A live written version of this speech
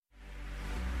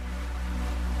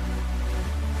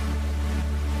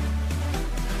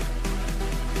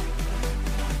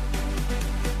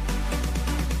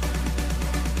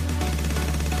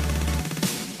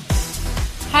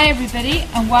Hi everybody,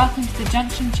 and welcome to the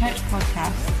Junction Church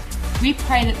podcast. We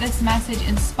pray that this message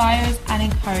inspires and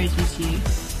encourages you.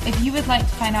 If you would like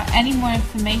to find out any more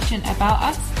information about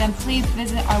us, then please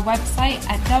visit our website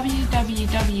at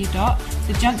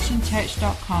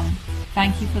www.thejunctionchurch.com.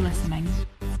 Thank you for listening.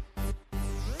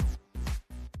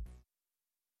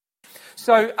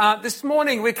 So this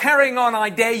morning we're carrying on I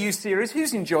Dare You series.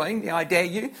 Who's enjoying the I Dare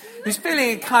You? Who's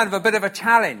feeling kind of a bit of a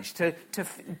challenge to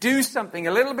do something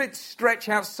a little bit stretch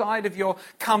outside of your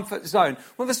comfort zone?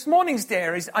 Well, this morning's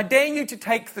dare is I dare you to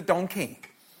take the donkey.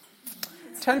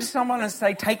 Turn to someone and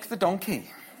say, take the donkey.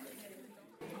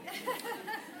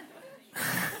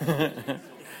 I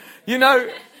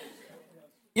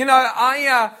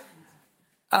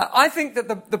think that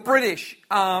the British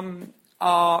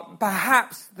are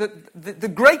perhaps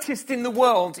the greatest in the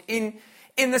world in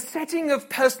the setting of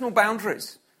personal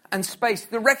boundaries and space,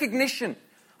 the recognition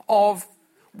of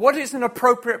what is an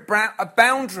appropriate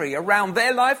boundary around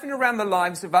their life and around the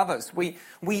lives of others. We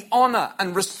honour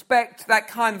and respect that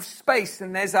kind of space,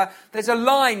 and there's a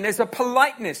line, there's a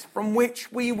politeness from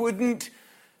which we wouldn't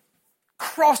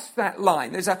cross that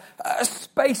line. There's a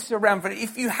space around it.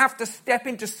 If you have to step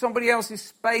into somebody else's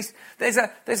space, there's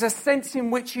a sense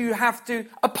in which you have to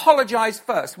apologise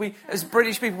first. We, as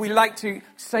British people, we like to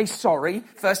say sorry.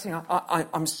 First thing,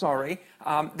 I'm sorry.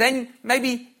 Then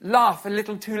maybe laugh a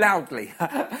little too loudly.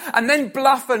 And then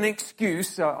bluff an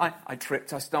excuse. I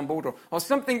tripped, I stumbled, or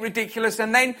something ridiculous.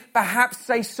 And then perhaps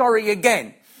say sorry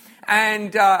again.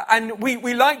 And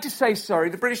we like to say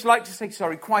sorry. The British like to say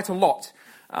sorry quite a lot.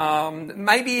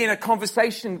 Maybe in a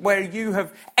conversation where you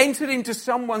have entered into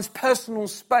someone's personal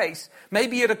space,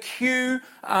 maybe at a queue.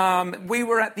 We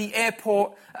were at the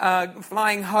airport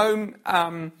flying home.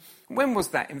 When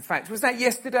was that, in fact? Was that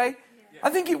yesterday? Yeah. I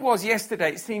think it was yesterday.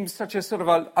 It seems such a sort of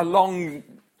a long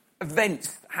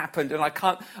event happened, and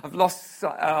I've lost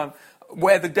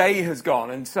where the day has gone.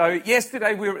 And so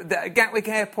yesterday we were at Gatwick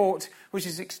Airport, which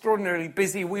is extraordinarily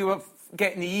busy. We were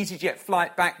getting the EasyJet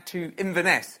flight back to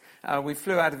Inverness. We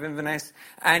flew out of Inverness,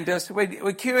 and so we're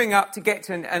queuing up to get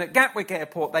to, and at Gatwick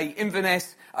Airport, the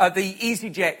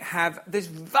EasyJet have this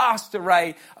vast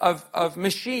array of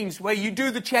machines where you do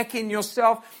the check-in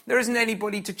yourself. There isn't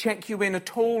anybody to check you in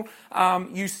at all.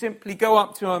 You simply go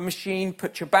up to a machine,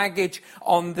 put your baggage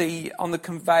on the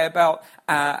conveyor belt,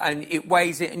 and it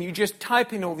weighs it, and you just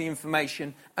type in all the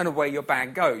information, and away your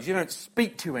bag goes. You don't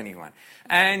speak to anyone.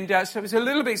 And so it's a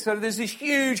little bit, so there's these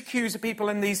huge queues of people,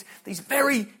 and these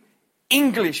very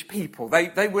English people.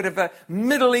 They would have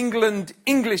Middle England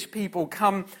English people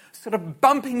come sort of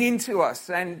bumping into us.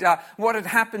 And what had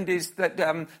happened is that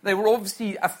they were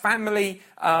obviously a family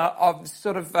of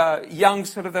sort of young,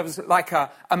 sort of, there was like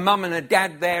a mum and a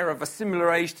dad there of a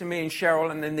similar age to me and Cheryl,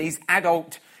 and then these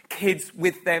adult kids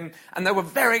with them, and they were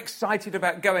very excited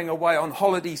about going away on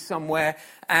holiday somewhere.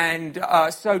 And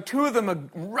so two of them had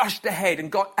rushed ahead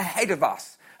and got ahead of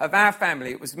us. Of our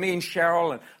family. It was me and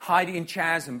Cheryl and Heidi and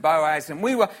Chaz and Boaz, and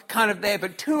we were kind of there,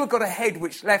 but two had got ahead,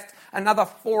 which left another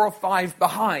 4 or 5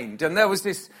 behind. And there was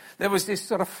this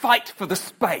sort of fight for the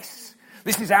space.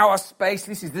 This is our space,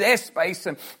 this is their space,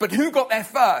 but who got there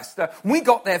first? We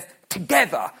got there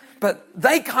together, but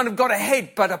they kind of got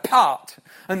ahead but apart.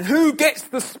 And who gets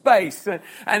the space?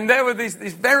 And there were this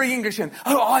very English, and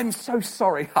I'm so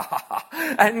sorry,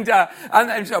 and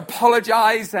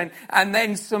apologise, and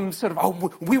then some sort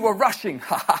of, we were rushing,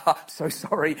 so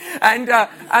sorry, and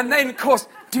then of course,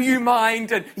 do you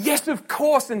mind? And yes, of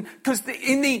course, and because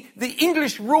in the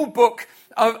English rule book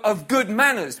of good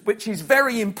manners, which is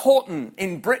very important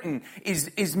in Britain,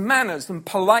 is manners and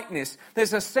politeness.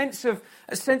 There's a sense of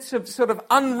sort of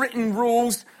unwritten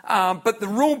rules, but the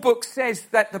rule book says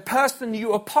that the person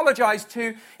you apologise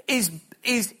to is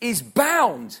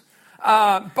bound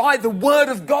by the word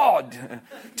of God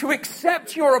to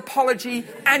accept your apology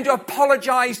and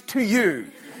apologise to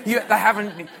you.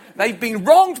 They've been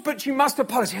wronged, but you must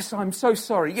apologise. Yes, I'm so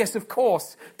sorry. Yes, of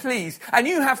course, please. And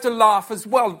you have to laugh as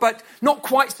well, but not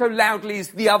quite so loudly as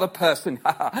the other person.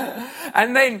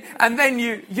 and then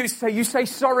you say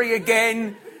sorry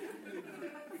again,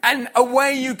 and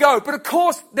away you go. But of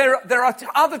course, there are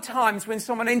other times when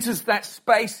someone enters that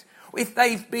space, if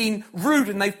they've been rude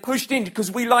and they've pushed in,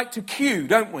 because we like to queue,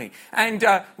 don't we? And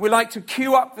we like to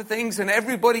queue up for things, and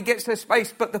everybody gets their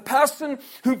space. But the person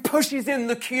who pushes in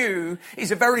the queue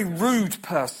is a very rude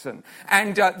person.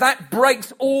 And that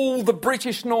breaks all the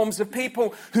British norms of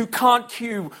people who can't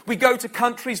queue. We go to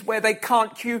countries where they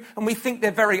can't queue, and we think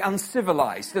they're very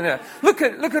uncivilized. And, look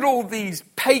at all these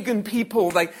pagan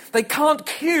people. They can't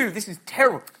queue. This is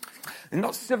terrible.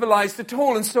 not civilized at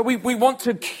all. And so we want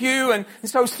to queue. And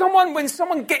so when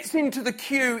someone gets into the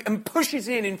queue and pushes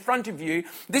in front of you,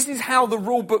 this is how the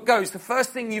rule book goes. The first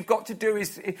thing you've got to do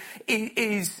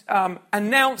is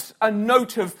announce a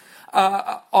note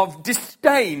of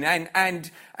disdain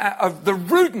and of the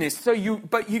rudeness. So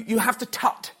you have to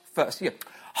tut first.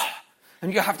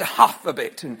 And you have to huff a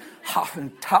bit and huff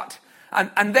and tut.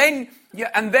 And then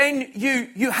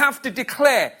you have to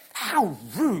declare, how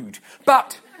rude.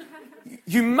 But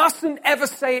you mustn't ever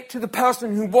say it to the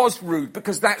person who was rude,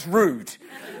 because that's rude.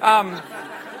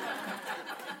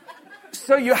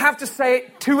 So you have to say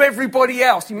it to everybody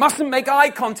else. You mustn't make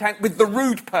eye contact with the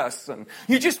rude person.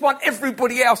 You just want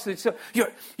everybody else.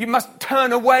 You must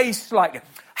turn away slightly.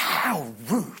 How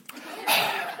rude.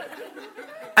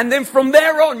 And then from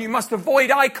there on, you must avoid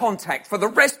eye contact for the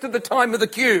rest of the time of the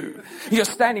queue. You're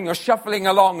standing, you're shuffling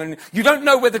along, and you don't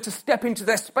know whether to step into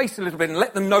their space a little bit and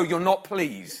let them know you're not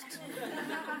pleased.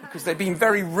 Because they've been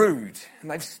very rude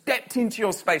and they've stepped into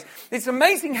your space. It's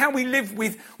amazing how we live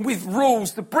with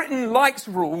rules. The Britain likes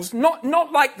rules,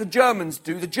 not like the Germans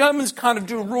do. The Germans kind of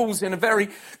do rules in a very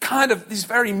kind of this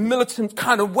very militant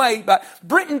kind of way, but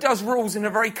Britain does rules in a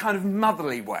very kind of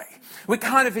motherly way.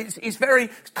 It's very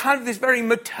kind of this very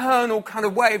maternal kind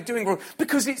of way of doing rules,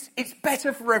 because it's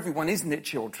better for everyone, isn't it,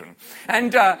 children?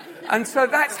 And so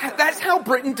that's how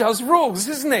Britain does rules,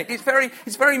 isn't it? It's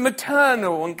very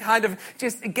maternal and kind of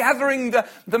just gathering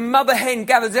the mother hen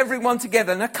gathers everyone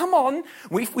together. Now come on,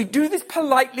 if we do this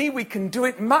politely, we can do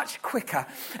it much quicker.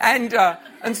 And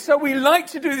so we like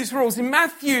to do these rules. In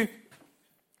Matthew,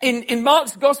 in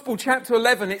Mark's Gospel, chapter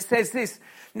 11, it says this.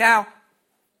 Now,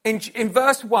 in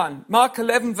verse 1, Mark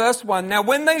 11, verse 1, now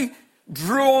when they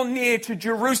draw near to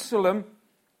Jerusalem,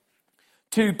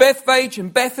 to Bethphage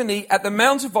and Bethany at the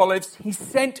Mount of Olives, he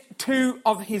sent 2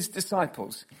 of his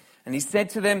disciples. And he said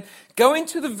to them, go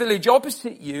into the village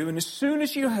opposite you, and as soon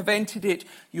as you have entered it,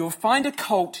 you will find a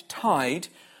colt tied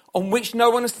on which no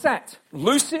one has sat.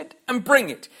 Loose it and bring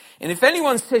it. And if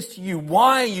anyone says to you,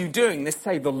 why are you doing this?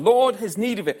 Say, the Lord has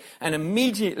need of it, and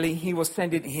immediately he will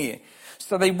send it here.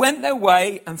 So they went their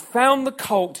way and found the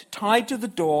colt tied to the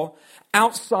door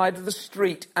outside of the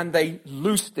street, and they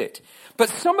loosed it. But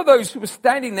some of those who were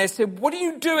standing there said, what are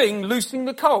you doing loosing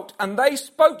the colt? And they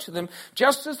spoke to them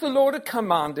just as the Lord had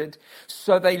commanded,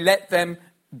 so they let them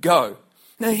go.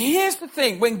 Now here's the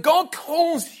thing, when God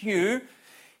calls you,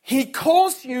 he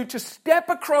calls you to step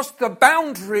across the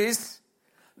boundaries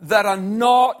that are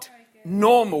not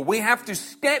normal. We have to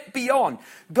step beyond.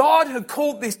 God had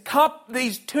called these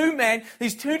 2 men,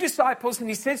 these 2 disciples, and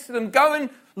he says to them, go and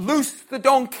loose the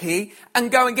donkey and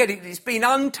go and get it. It's been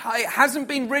untied, it hasn't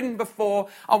been ridden before.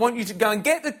 I want you to go and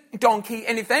get the donkey,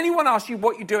 and if anyone asks you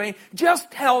what you're doing,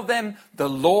 just tell them the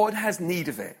Lord has need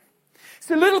of it. It's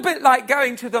a little bit like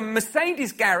going to the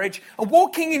Mercedes garage and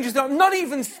walking into not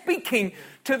even speaking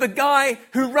to the guy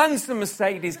who runs the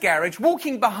Mercedes garage,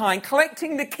 walking behind,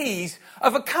 collecting the keys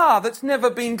of a car that's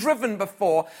never been driven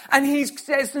before. And he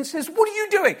says, what are you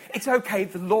doing? It's okay,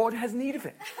 the Lord has need of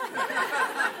it.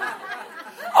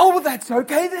 Oh, well, that's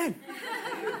okay then.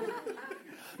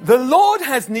 The Lord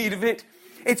has need of it.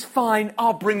 It's fine,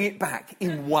 I'll bring it back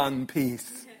in one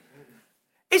piece.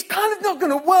 It's kind of not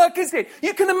going to work, is it?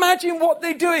 You can imagine what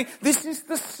they're doing. This is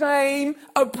the same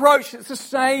approach. It's the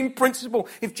same principle.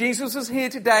 If Jesus was here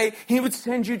today, he would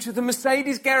send you to the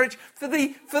Mercedes garage for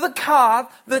the car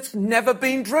that's never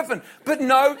been driven. But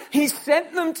no, he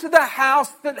sent them to the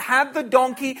house that had the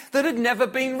donkey that had never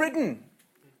been ridden.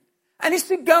 And he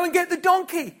said, go and get the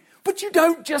donkey. But you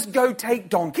don't just go take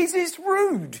donkeys. It's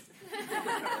rude.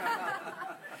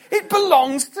 It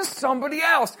belongs to somebody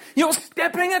else. You're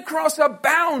stepping across a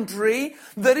boundary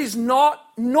that is not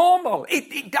normal.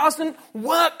 It doesn't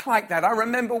work like that. I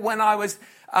remember when I was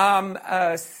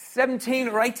 17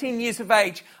 or 18 years of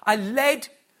age, I led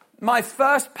my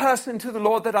first person to the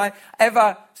Lord that I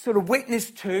ever sort of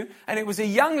witnessed to, and it was a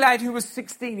young lad who was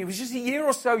 16. He was just a year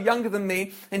or so younger than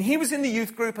me, and he was in the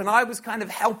youth group, and I was kind of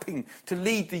helping to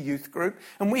lead the youth group.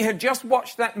 And we had just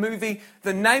watched that movie,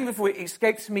 the name of which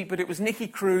escapes me, but it was Nicky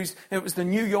Cruz, and it was the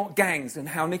New York Gangs, and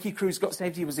how Nicky Cruz got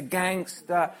saved. He was a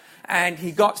gangster, and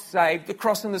he got saved, The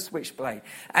Cross and the Switchblade.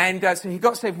 And so he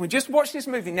got saved. We just watched this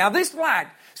movie. Now, this lad,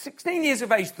 16 years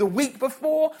of age, the week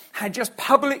before, had just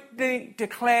publicly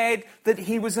declared that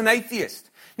he was an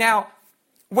atheist. Now,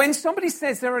 when somebody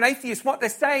says they're an atheist, what they're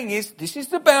saying is, this is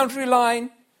the boundary line,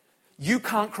 you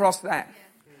can't cross that.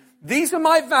 These are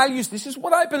my values, this is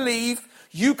what I believe,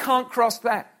 you can't cross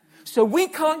that. So we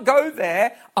can't go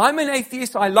there. I'm an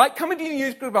atheist, I like coming to the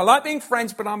youth group, I like being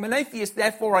friends, but I'm an atheist,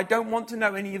 therefore I don't want to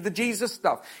know any of the Jesus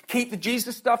stuff. Keep the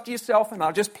Jesus stuff to yourself and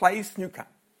I'll just play snooker.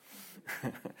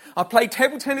 I'll play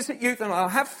table tennis at youth and I'll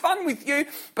have fun with you,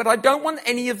 but I don't want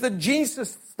any of the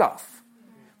Jesus stuff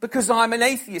because I'm an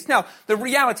atheist. Now, the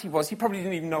reality was he probably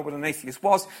didn't even know what an atheist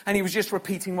was, and he was just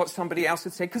repeating what somebody else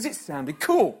had said because it sounded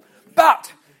cool.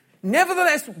 But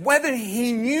nevertheless, whether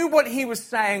he knew what he was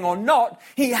saying or not,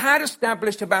 he had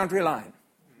established a boundary line.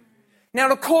 Now,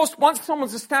 of course, once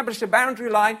someone's established a boundary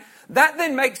line, that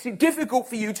then makes it difficult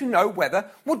for you to know whether,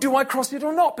 well, do I cross it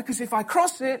or not? Because if I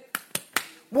cross it,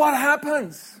 what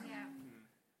happens?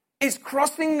 It's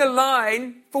crossing the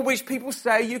line for which people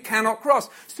say you cannot cross.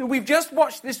 So we've just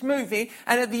watched this movie,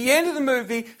 and at the end of the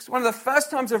movie, it's one of the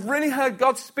first times I've really heard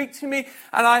God speak to me,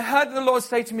 and I heard the Lord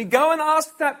say to me, go and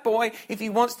ask that boy if he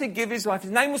wants to give his life.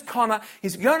 His name was Connor.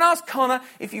 He's go and ask Connor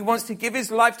if he wants to give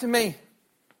his life to me.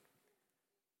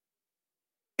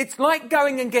 It's like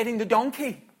going and getting the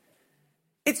donkey.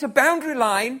 It's a boundary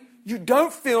line you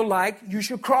don't feel like you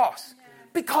should cross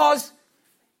because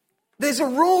there's a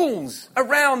rules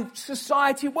around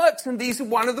society works, and these are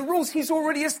one of the rules he's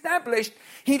already established.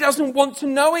 He doesn't want to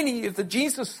know any of the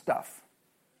Jesus stuff.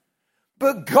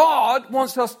 But God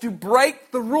wants us to break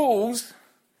the rules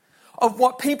of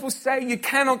what people say you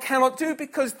can or cannot do,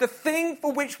 because the thing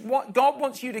for which what God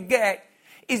wants you to get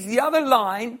is the other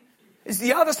line, is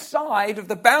the other side of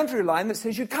the boundary line that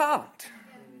says you can't.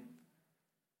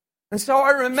 And so I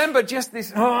remember just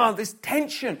this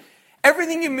tension.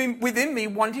 Everything within me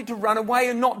wanted to run away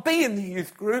and not be in the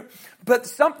youth group, but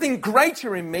something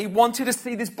greater in me wanted to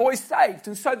see this boy saved.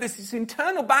 And so there's this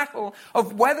internal battle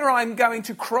of whether I'm going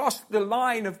to cross the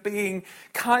line of being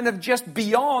kind of just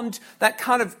beyond that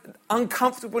kind of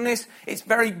uncomfortableness. It's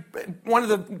one of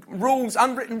the rules,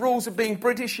 unwritten rules of being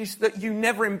British is that you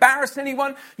never embarrass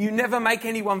anyone, you never make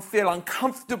anyone feel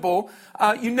uncomfortable,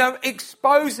 you never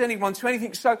expose anyone to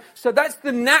anything. So that's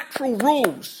the natural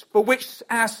rules for which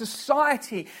our society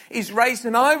is raised,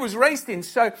 and I was raised in.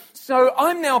 So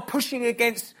I'm now pushing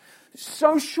against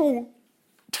social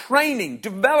training,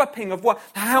 developing of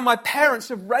how my parents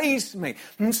have raised me.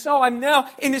 And so I'm now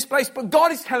in this place, but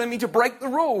God is telling me to break the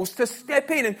rules, to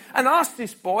step in and ask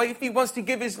this boy if he wants to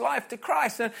give his life to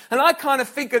Christ. And I kind of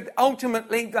figured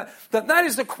ultimately that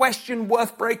is a question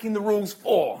worth breaking the rules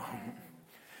for.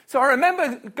 So I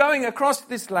remember going across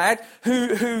this lad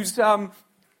who's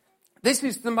this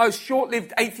is the most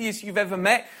short-lived atheist you've ever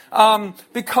met,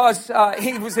 because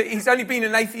he's only been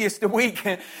an atheist a week,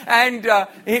 and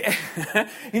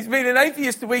he's been an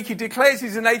atheist a week. He declares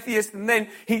he's an atheist, and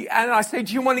I say,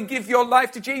 "Do you want to give your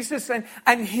life to Jesus?"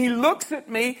 And he looks at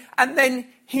me, and then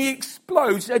he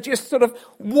explodes. Just sort of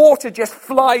water just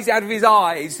flies out of his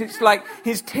eyes. It's like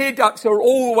his tear ducts are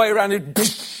all the way around it,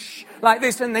 like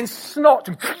this, and then snot.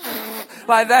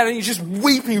 Like that, and he's just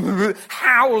weeping,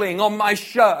 howling on my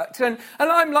shirt. And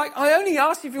I'm like, I only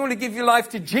asked if you want to give your life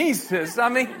to Jesus. I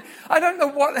mean, I don't know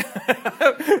what...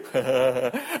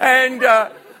 and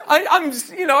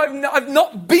I've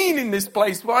not been in this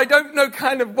place where I don't know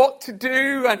kind of what to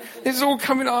do. And it's all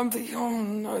coming on. I'm thinking, oh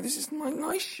no, this is my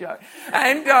nice shirt.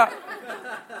 And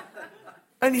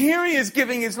here he is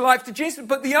giving his life to Jesus.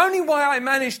 But the only way I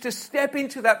managed to step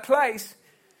into that place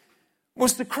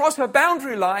was to cross a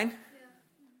boundary line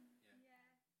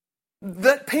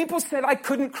that people said I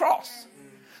couldn't cross.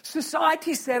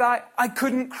 Society said I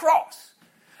couldn't cross.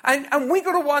 And we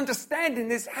got to understand in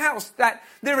this house that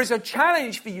there is a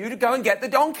challenge for you to go and get the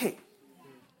donkey.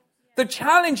 The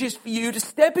challenge is for you to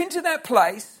step into that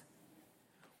place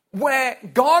where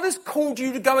God has called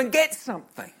you to go and get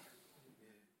something.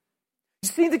 You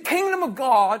see, the kingdom of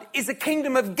God is a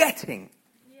kingdom of getting.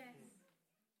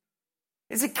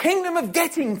 It's a kingdom of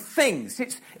getting things.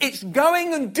 It's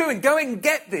going and doing. Go and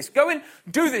get this. Go and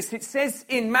do this. It says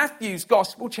in Matthew's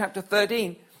Gospel, chapter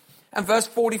 13 and verse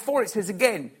 44, it says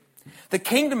again, the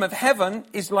kingdom of heaven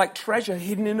is like treasure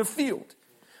hidden in a field,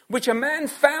 which a man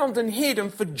found and hid,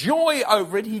 and for joy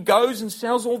over it, he goes and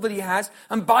sells all that he has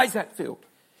and buys that field.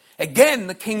 Again,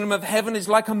 the kingdom of heaven is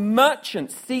like a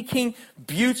merchant seeking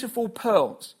beautiful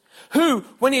pearls, who,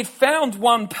 when he had found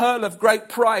one pearl of great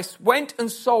price, went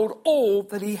and sold all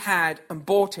that he had and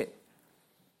bought it.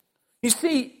 You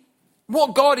see,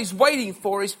 what God is waiting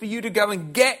for is for you to go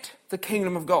and get the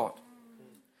kingdom of God.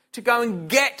 To go and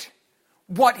get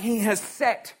what he has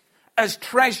set as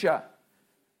treasure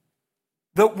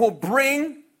that will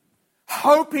bring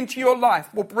hope into your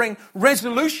life, will bring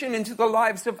resolution into the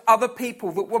lives of other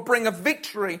people, that will bring a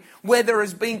victory where there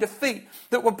has been defeat,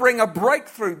 that will bring a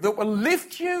breakthrough, that will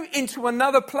lift you into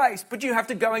another place, but you have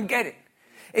to go and get it.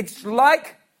 It's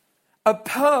like a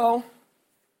pearl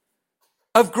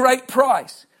of great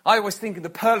price. I always think of the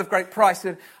pearl of great price.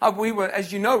 And we were,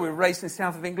 as you know, we were raised in the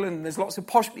south of England, and there's lots of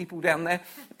posh people down there.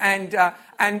 And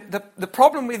the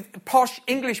problem with posh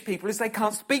English people is they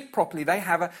can't speak properly. They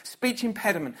have a speech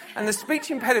impediment. And the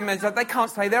speech impediment is that they can't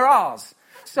say their R's.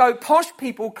 So posh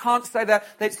people can't say that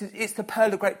it's the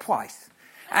pearl of great price.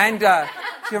 And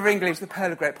if you're English, the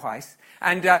pearl of great price.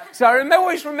 And so I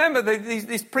always remember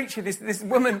this preacher, this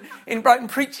woman in Brighton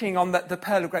preaching on the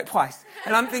pearl of great price.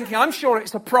 And I'm thinking, I'm sure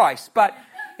it's a price, but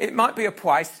it might be a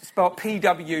price, spelled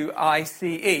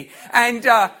P-W-I-C-E. And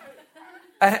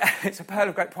it's a pearl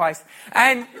of great price.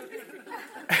 And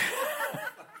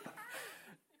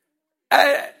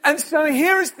and so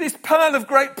here is this pearl of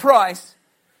great price,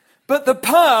 but the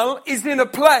pearl is in a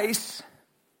place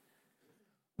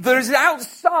that is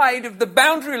outside of the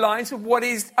boundary lines of what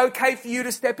is okay for you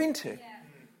to step into. Yeah.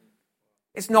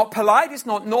 It's not polite, it's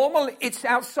not normal, it's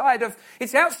outside of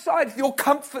your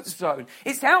comfort zone.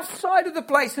 It's outside of the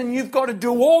place, and you've got to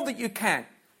do all that you can.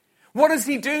 What does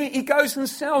he do? He goes and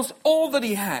sells all that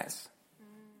he has.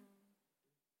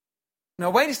 Now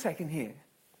wait a second here.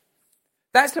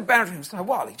 That's the boundary. You say,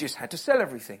 well, he just had to sell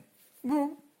everything.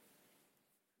 Well,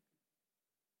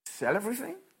 sell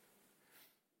everything?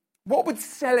 What would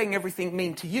selling everything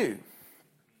mean to you?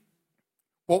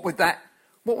 What would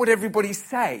everybody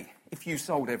say if you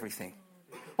sold everything?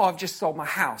 Well, I've just sold my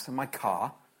house and my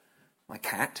car, my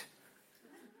cat.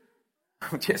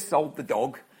 I've just sold the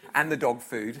dog and the dog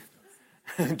food.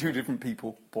 2 different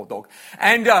people, poor dog.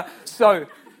 And so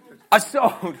I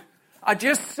sold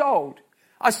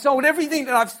everything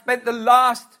that I've spent the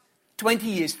last 20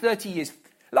 years, 30 years,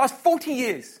 last 40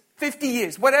 years, 50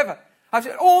 years, whatever. I've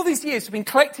spent all these years been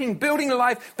collecting, building a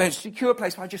life, but a secure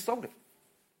place. I just sold it.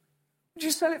 What did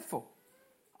you sell it for?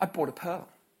 I bought a pearl.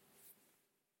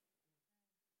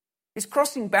 It's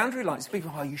crossing boundary lines.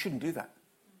 People, you shouldn't do that.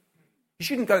 You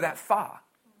shouldn't go that far.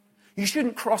 You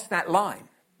shouldn't cross that line.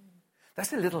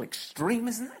 That's a little extreme,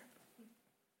 isn't it?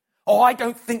 Oh, I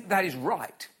don't think that is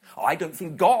right. Oh, I don't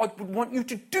think God would want you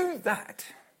to do that.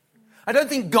 I don't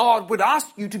think God would ask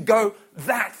you to go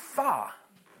that far.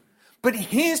 But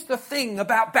here's the thing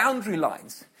about boundary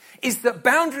lines, is that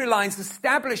boundary lines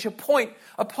establish a point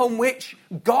upon which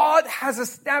God has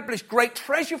established great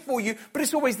treasure for you, but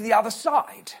it's always the other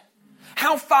side.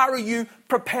 How far are you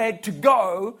prepared to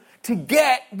go to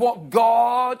get what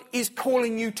God is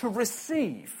calling you to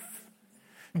receive?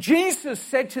 Jesus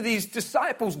said to these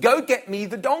disciples, go get me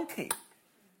the donkey.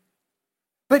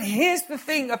 But here's the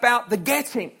thing about the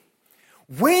getting.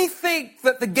 We think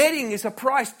that the getting is a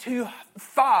price too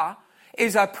far,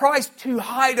 is a price too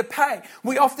high to pay.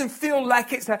 We often feel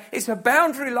like it's a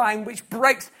boundary line which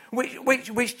breaks,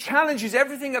 which challenges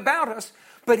everything about us.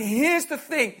 But here's the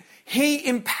thing. He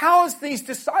empowers these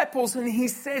disciples and he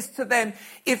says to them,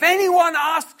 if anyone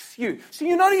asks you, so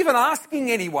you're not even asking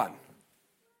anyone.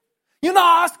 You're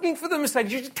not asking for them to say,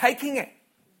 you're just taking it.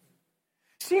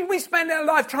 See, we spend our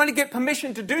life trying to get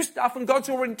permission to do stuff, and God's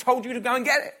already told you to go and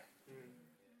get it.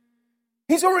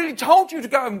 He's already told you to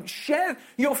go and share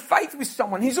your faith with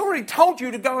someone. He's already told you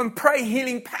to go and pray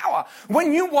healing power.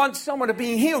 When you want someone to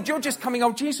be healed, you're just coming,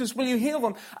 oh, Jesus, will you heal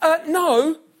them?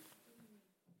 No.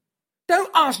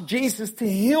 Don't ask Jesus to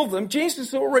heal them.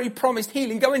 Jesus already promised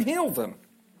healing. Go and heal them.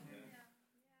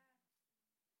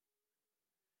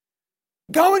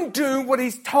 Go and do what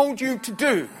he's told you to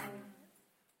do.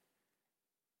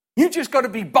 You just got to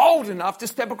be bold enough to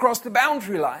step across the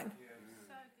boundary line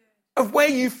of where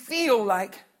you feel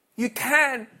like you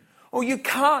can or you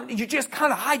can't. You just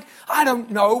kind of, I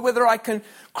don't know whether I can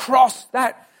cross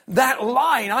that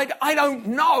line. I don't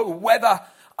know whether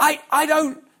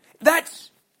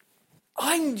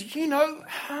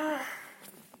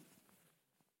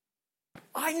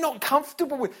I'm not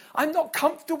comfortable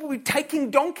with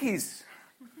taking donkeys.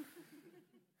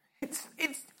 It's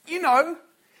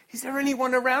is there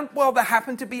anyone around? Well, there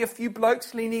happened to be a few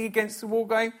blokes leaning against the wall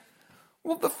going,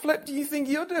 what the flip do you think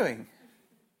you're doing?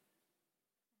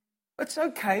 It's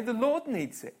okay, the Lord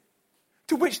needs it.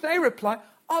 To which they reply,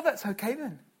 oh, that's okay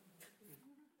then.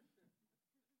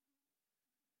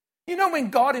 You know, when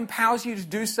God empowers you to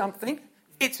do something,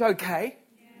 it's okay.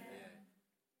 Yeah.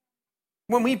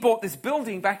 When we bought this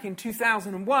building back in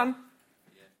 2001,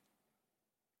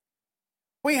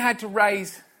 we had to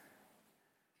raise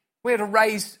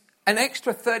an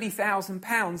extra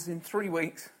 £30,000 in 3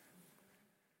 weeks.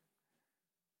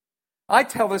 I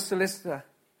tell the solicitor,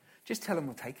 just tell him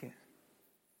we'll take it.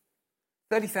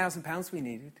 £30,000 we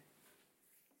needed.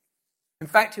 In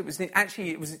fact, the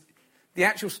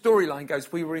actual storyline goes,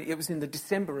 it was in the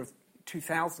December of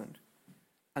 2000,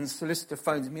 and the solicitor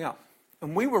phones me up.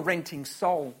 And we were renting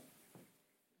Seoul,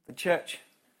 the church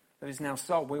that is now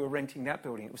sold. We were renting that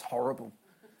building. It was horrible.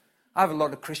 I have a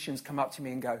lot of Christians come up to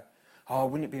me and go, oh,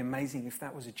 wouldn't it be amazing if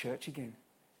that was a church again?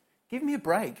 Give me a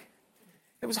break.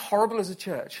 It was horrible as a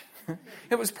church.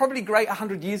 It was probably great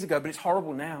 100 years ago, but it's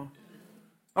horrible now.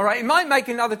 All right, it might make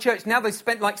another church. Now they've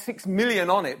spent like $6 million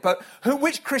on it, but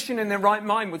which Christian in their right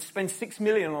mind would spend $6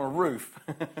 million on a roof?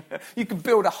 You could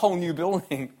build a whole new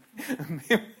building.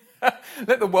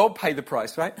 Let the world pay the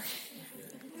price, right?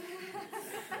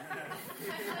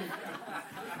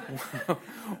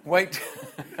 Wait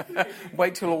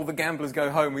till all the gamblers go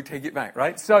home, we take it back,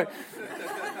 right? So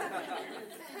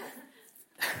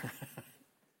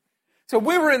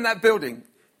we were in that building,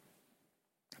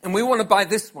 and we want to buy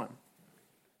this one.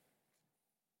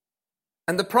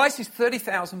 And the price is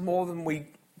 $30,000 more than we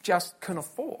just can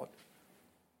afford.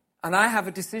 And I have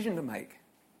a decision to make.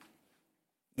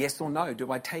 Yes or no,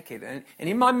 do I take it? And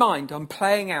in my mind, I'm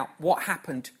playing out what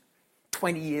happened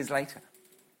 20 years later.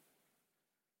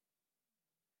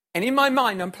 And in my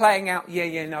mind, I'm playing out,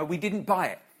 no, we didn't buy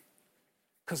it.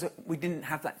 Because we didn't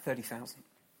have that 30,000.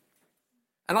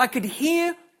 And I could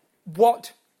hear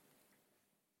what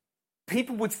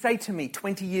people would say to me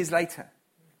 20 years later.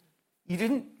 You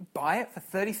didn't buy it for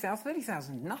 30,000?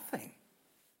 30,000, nothing.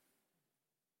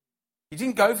 You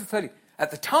didn't go for 30.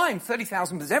 At the time,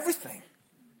 30,000 was everything.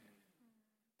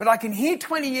 But I can hear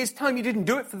 20 years' time you didn't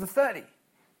do it for the 30.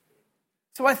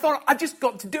 So I thought, I just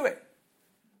got to do it.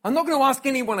 I'm not going to ask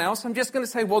anyone else. I'm just going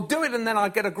to say, well, do it, and then I'll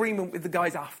get agreement with the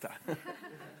guys after.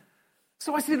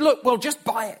 So I said, look, we'll just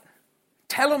buy it.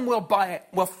 Tell them we'll buy it.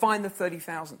 We'll find the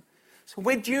 30,000. So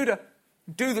we're due to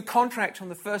do the contract on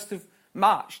the 1st of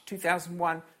March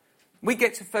 2001. We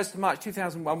get to 1st of March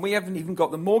 2001. We haven't even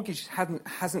got the mortgage.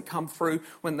 Hasn't come through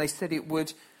when they said it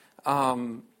would.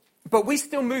 But we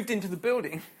still moved into the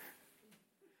building.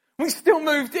 We still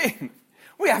moved in.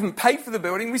 We haven't paid for the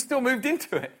building. We still moved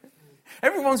into it.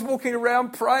 Everyone's walking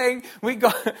around praying. We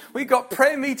got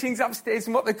prayer meetings upstairs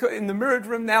in what they call in the mirrored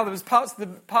room. Now there was parts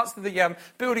of the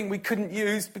building we couldn't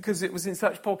use because it was in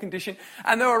such poor condition,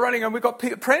 and they were running. And we got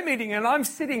prayer meeting, and I'm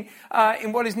sitting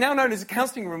in what is now known as a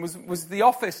counselling room, was the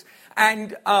office,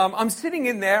 and I'm sitting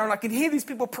in there, and I can hear these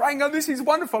people praying. Oh, this is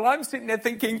wonderful! I'm sitting there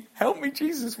thinking, "Help me,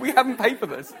 Jesus! We haven't paid for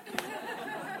this."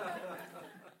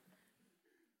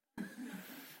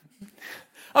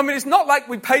 I mean, it's not like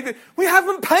we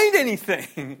haven't paid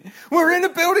anything. We're in a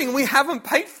building we haven't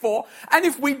paid for, and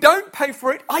if we don't pay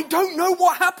for it, I don't know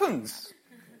what happens.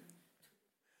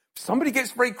 Somebody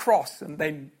gets very cross, and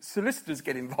then solicitors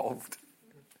get involved.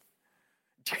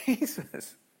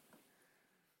 Jesus.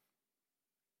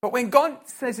 But when God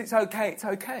says it's okay, it's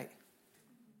okay.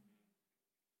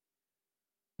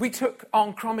 We took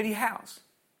on Cromedy House,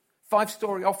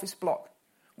 5-story office block,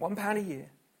 £1 a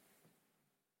year,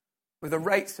 with the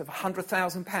rates of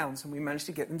 £100,000, and we managed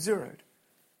to get them zeroed.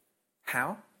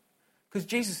 How? Because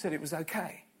Jesus said it was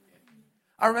okay.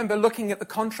 I remember looking at the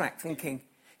contract thinking,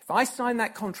 if I sign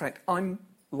that contract, I'm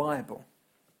liable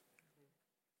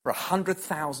for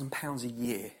 £100,000 a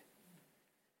year.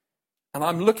 And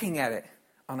I'm looking at it,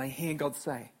 and I hear God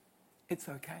say, it's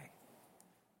okay.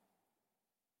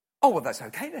 Oh, well, that's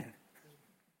okay then.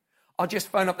 I'll just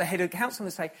phone up the head of council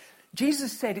and say,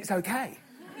 Jesus said it's okay.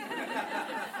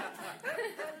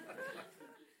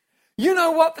 You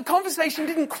know what? The conversation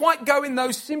didn't quite go in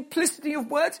those simplicity of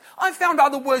words. I found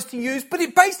other words to use, but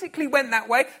it basically went that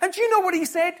way. And do you know what he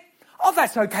said? Oh,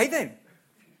 that's okay then.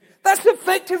 That's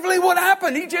effectively what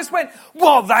happened. He just went,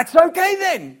 well, that's okay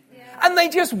then. Yeah. And they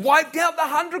just wiped out the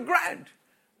 $100,000.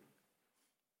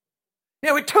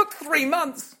 Now, it took 3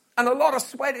 months and a lot of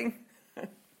sweating.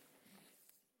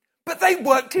 But they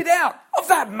worked it out. Oh,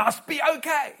 that must be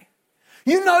okay.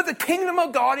 You know, the kingdom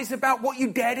of God is about what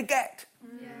you dare to get.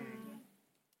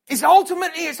 It's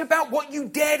about what you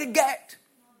dare to get.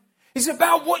 It's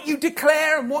about what you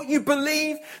declare and what you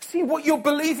believe. See, what you're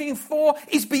believing for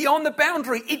is beyond the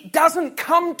boundary. It doesn't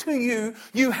come to you.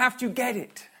 You have to get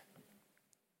it.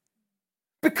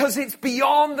 Because it's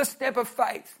beyond the step of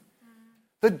faith.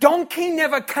 The donkey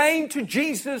never came to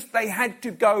Jesus. They had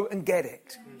to go and get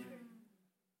it.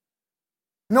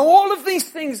 Now, all of these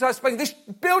things I spoke, this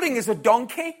building is a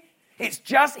donkey. It's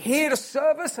just here to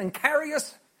serve us and carry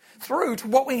us through to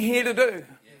what we're here to do.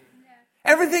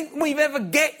 Everything we've ever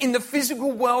get in the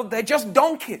physical world, they're just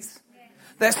donkeys.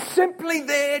 They're simply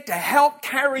there to help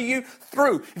carry you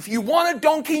through. If you want a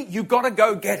donkey, you've got to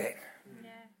go get it.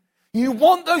 You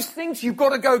want those things, you've got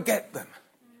to go get them.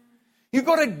 You've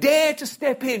got to dare to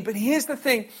step in. But here's the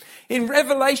thing. In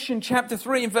Revelation chapter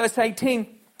 3 and verse 18,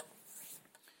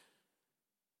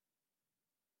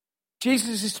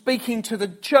 Jesus is speaking to the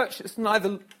church that's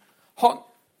neither hot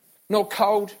nor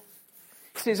cold.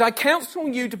 It says, I counsel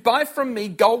you to buy from me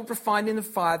gold refined in the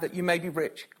fire that you may be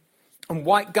rich, and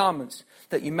white garments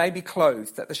that you may be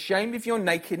clothed, that the shame of your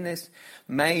nakedness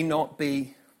may not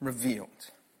be revealed.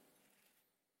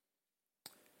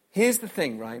 Here's the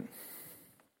thing, right?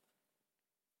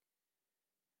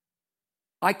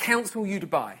 I counsel you to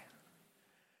buy.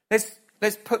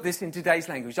 Let's put this in today's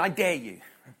language. I dare you.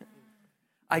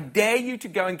 I dare you to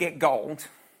go and get gold.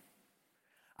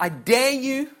 I dare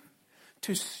you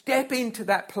to step into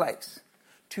that place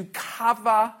to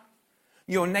cover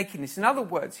your nakedness. In other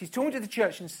words, he's talking to the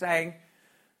church and saying,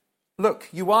 look,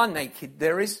 you are naked.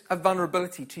 There is a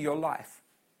vulnerability to your life.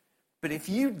 But if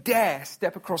you dare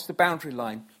step across the boundary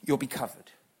line, you'll be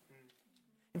covered.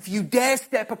 If you dare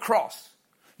step across,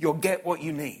 you'll get what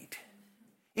you need.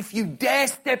 If you dare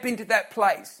step into that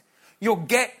place, you'll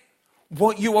get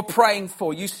what you are praying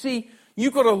for. You see,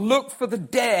 you've got to look for the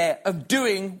dare of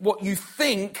doing what you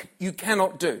think you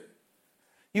cannot do.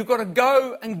 You've got to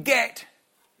go and get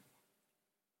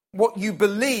what you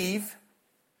believe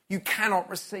you cannot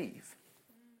receive.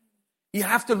 You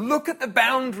have to look at the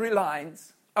boundary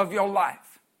lines of your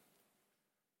life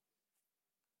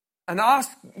and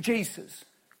ask Jesus,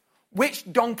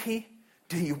 which donkey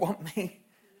do you want me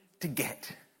to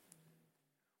get?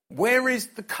 Where is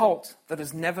the colt that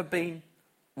has never been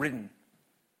ridden?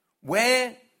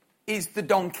 Where is the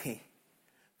donkey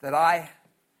that I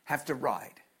have to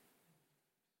ride?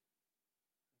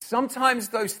 Sometimes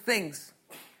the things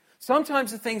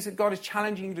that God is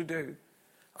challenging you to do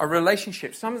are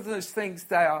relationships. Some of those things,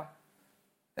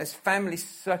 there's family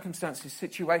circumstances,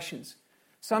 situations.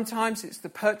 Sometimes it's the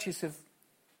purchase of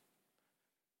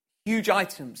huge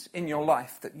items in your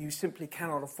life that you simply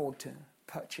cannot afford to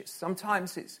purchase.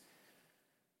 Sometimes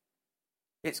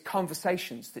it's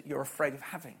conversations that you're afraid of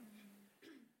having.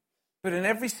 But in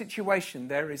every situation,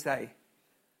 there is a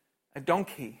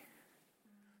donkey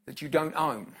that you don't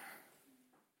own.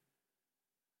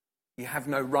 You have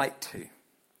no right to.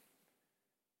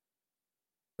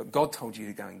 But God told you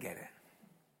to go and get it.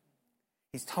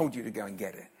 He's told you to go and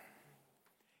get it.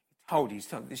 He's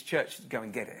told this church to go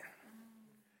and get it.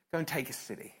 Go and take a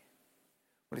city.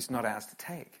 But it's not ours to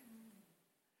take.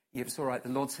 Yeah, it's all right. The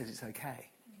Lord says it's okay.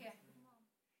 Yeah.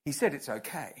 He said it's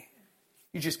okay.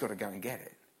 You just got to go and get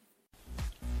it.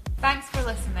 Thanks for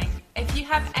listening. If you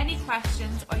have any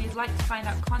questions or you'd like to find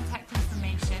out contact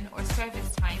information or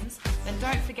service times, then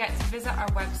don't forget to visit our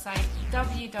website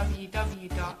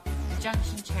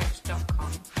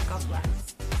www.thejunctionchurch.com. God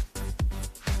bless.